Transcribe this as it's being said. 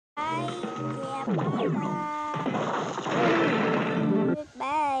Bye.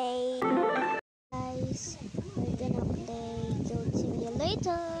 Guys, we're gonna play Goat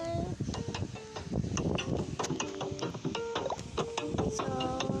Simulator. So,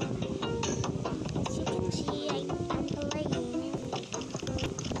 as you can see, I'm playing.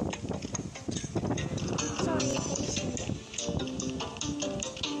 Sorry if I sing it.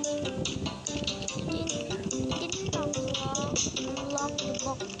 Didn't unlock the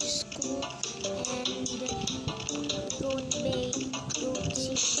box school and goat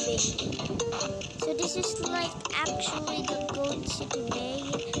city bay. So this is like actually the goat city bay.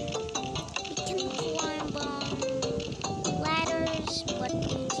 We can climb ladders, but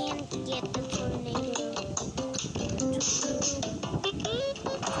we can't get the tornado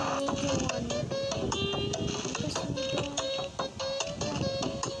one because we don't.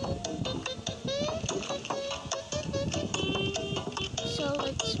 So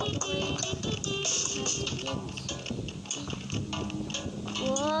let's play how to get.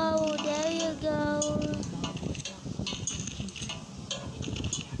 Whoa, there you go.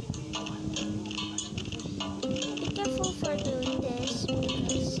 Be careful for doing this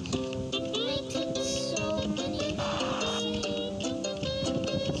because it makes it so many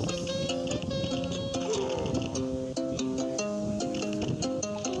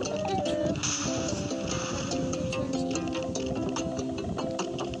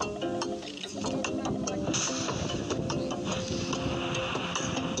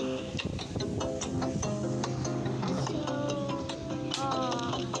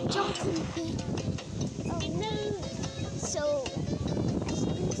jumping. Oh no! So as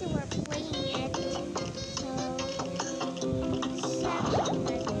soon as we're playing it, so 7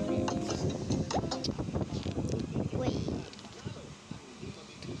 minutes. Wait.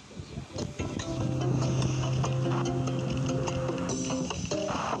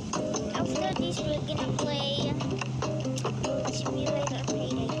 After this, we're gonna play Simulator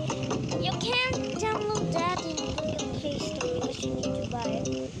Payday. You can't download that in Google Play Store because you need to buy it.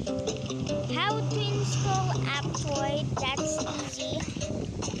 How to install A.G.O.T.I? That's easy.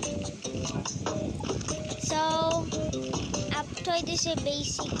 So, A.G.O.T.I is a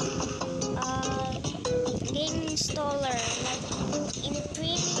basic game installer. Like in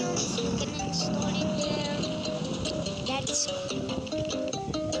premiums, you can install it there. That's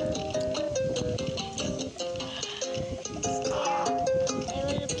I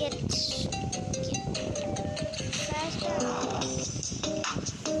will get faster.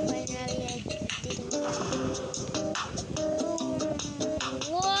 Finally, I didn't.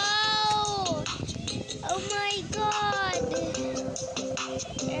 Whoa! Oh my god!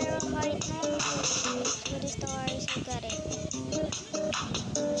 Aerohide for the stars. I got it.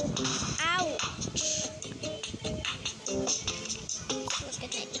 Ouch! Look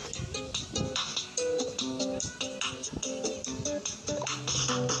at it.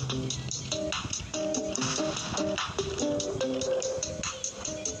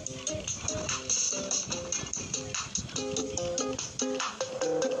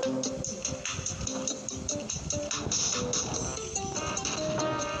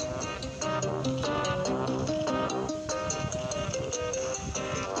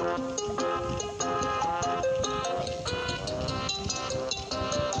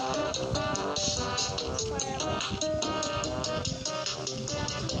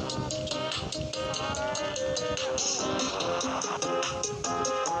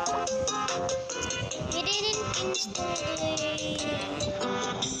 We didn't install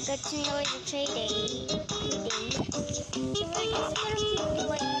the Simulator Payday. So we're just gonna keep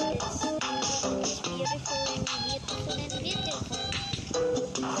playing this. It's beautiful and beautiful and beautiful.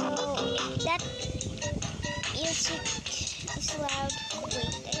 So if that music is loud, wait,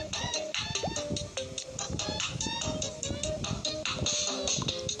 I got it.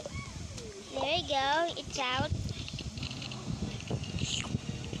 There you go, it's out.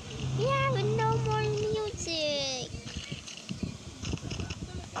 Yeah, but no more music.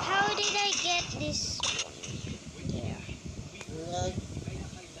 How did I get this? There.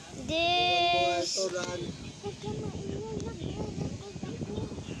 This.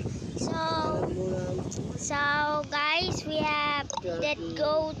 So guys, we have that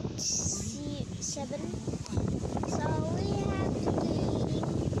goat 7. So we have to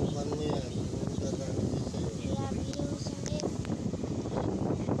using it.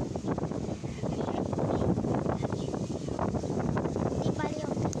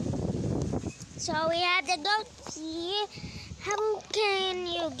 So we have the goat here. How can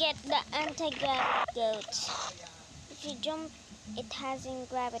you get the anti-gravity goat? If you jump, it has in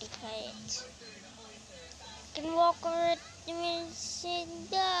gravity plate. You can walk over it.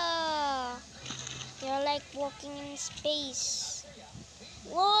 You're like walking in space.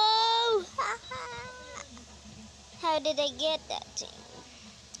 Whoa! How did I get that thing?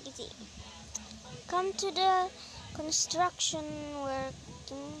 Easy. Come to the construction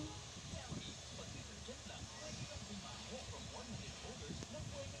working.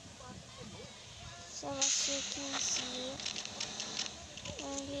 So as you can see,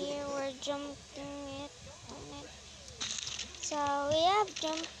 here we're jumping it on it. So we have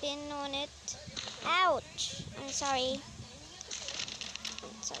jumping on it. Ouch! I'm sorry.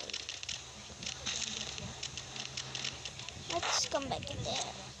 Let's come back in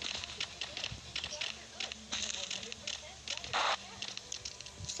there.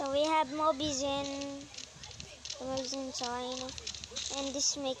 So we have mobbies in sign, and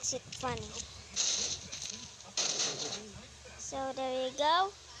this makes it funny. So there you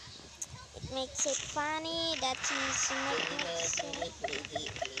go. It makes it funny. That is making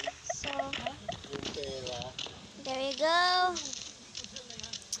it so. There you go.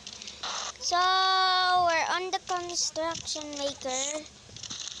 So we're on the construction maker.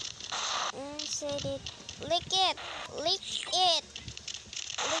 And said it. Lick it. Lick it.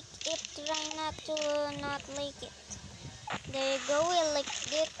 Lick it. Try not to not lick it. There you go. We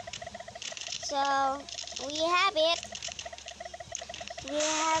licked it. So we have it. We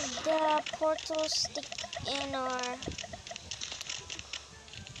have the portal stick in our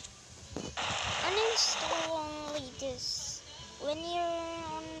uninstall only this. When you're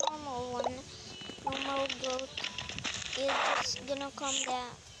on normal growth, you're just gonna come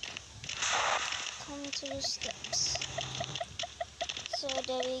to the steps. So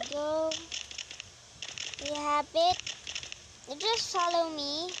there we go. We have it. You just follow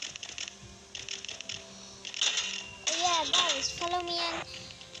me. Oh yeah, guys, follow me on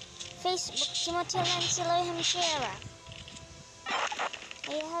Facebook, Timothy and Silohim Shera.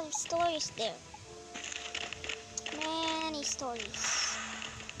 I have stories there. Many stories.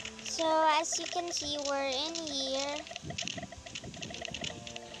 So as you can see, we're in here.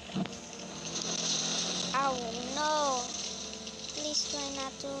 Oh no! Please try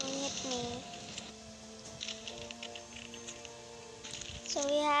not to hit me. So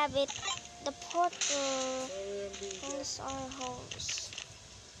we have it. The portal holes are holes.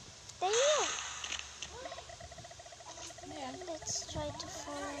 There you go. Let's try to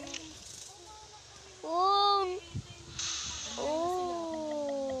follow it. Oh! Oh!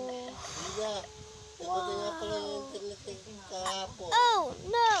 Wow. Oh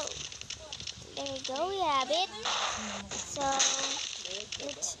no! There you go, we have it. So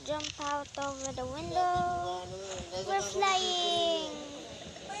let's jump out over the window. We're flying.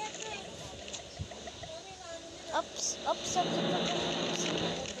 Oops, oops, oops, oops.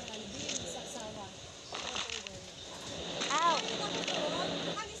 Ow.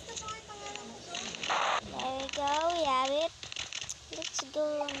 There we go, we have it. Let's go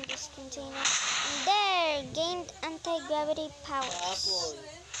on this container. There, gained anti-gravity powers.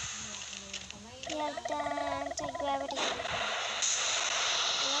 We have the anti-gravity.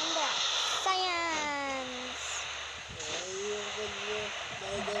 Wonder. Science.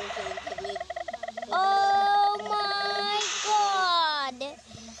 Oh my god.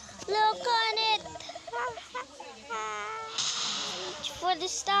 Look on it. Reach for the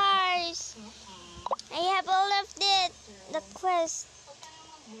stars. I have all of it. The quest.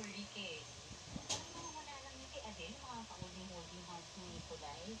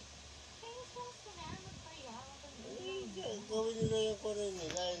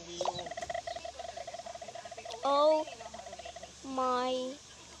 Oh my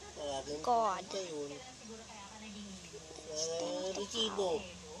god.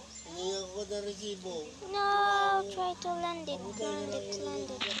 No, try to land it. Land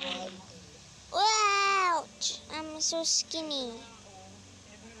it. Ouch! I'm so skinny.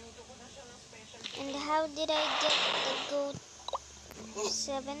 And how did I get the GO.TI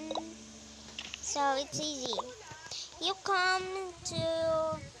 7? So it's easy. You come to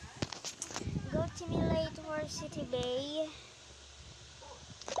Go-Timulator City Bay.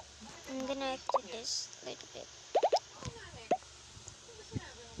 I'm gonna exit this a little bit.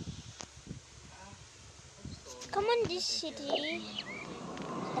 Come on this city,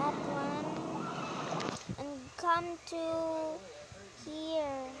 that one, and come to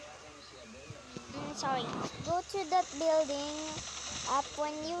here. Sorry, go to that building. Up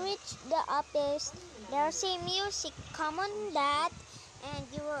when you reach the upstairs, there's a music. Come on that, and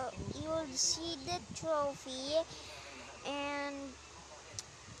you will see the trophy, and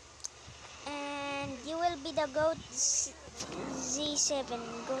you will be the GO.TI 7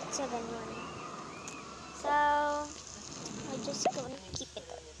 one. So we're just gonna keep it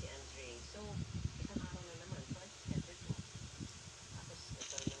up.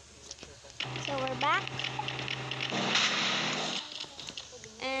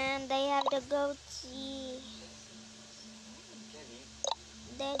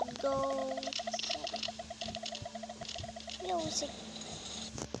 Dead go. Music.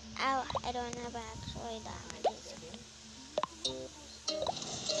 Oh, I don't have actually that music.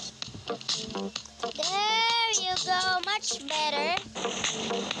 There you go, much better.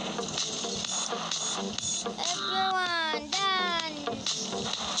 Everyone dance.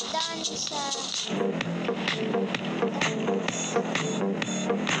 Dance.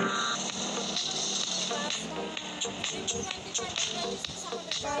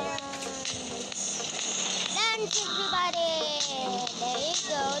 Dance everybody. There you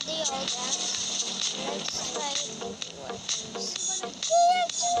go, the old dance. Let's try it.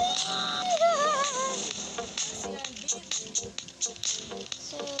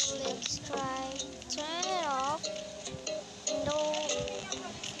 So let's try. Turn it off. No,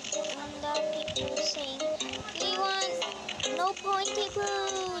 when the people sing, we want no pointy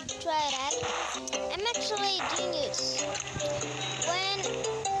food. Try that. I'm actually a genius. When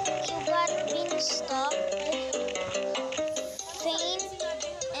you got being stopped, faint,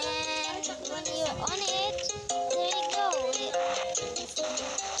 and when you're on it, there you go.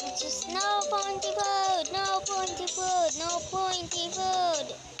 It's just no pointy food, no pointy food, no pointy food.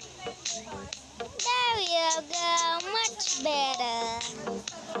 There you go, much better.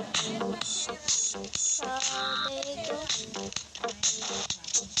 So there you go.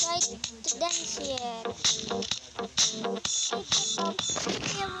 Try to dance here.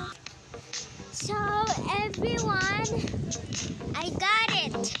 So everyone, I got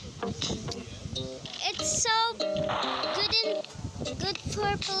it. It's so good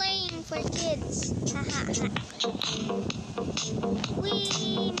for playing for kids. We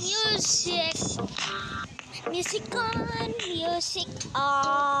music on, music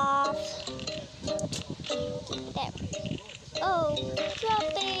off. There. Oh,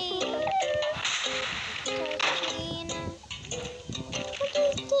 dropping. 13. What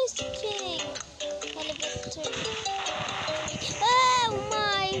is this thing? Elevator. Oh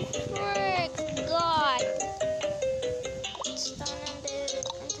my frick God! It's done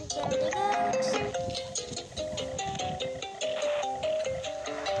anti-gravity box.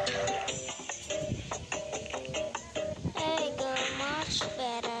 There you go, much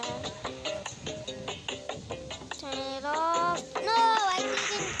better. Turn it off. No, I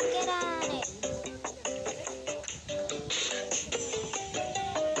didn't get on it.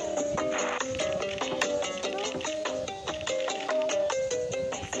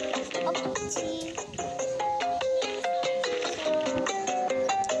 Oopsie.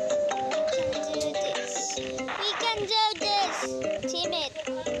 We can do this. Team it.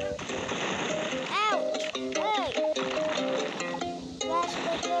 Ouch. Hey. Flash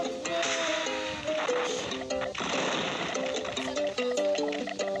the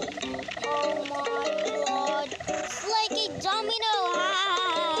oh my God. It's like a domino.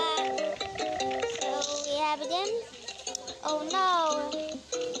 So we have it in. Oh no.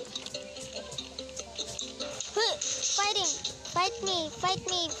 Fighting. Fight me. Fight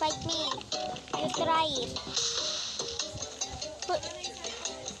me. Fight me. You try it.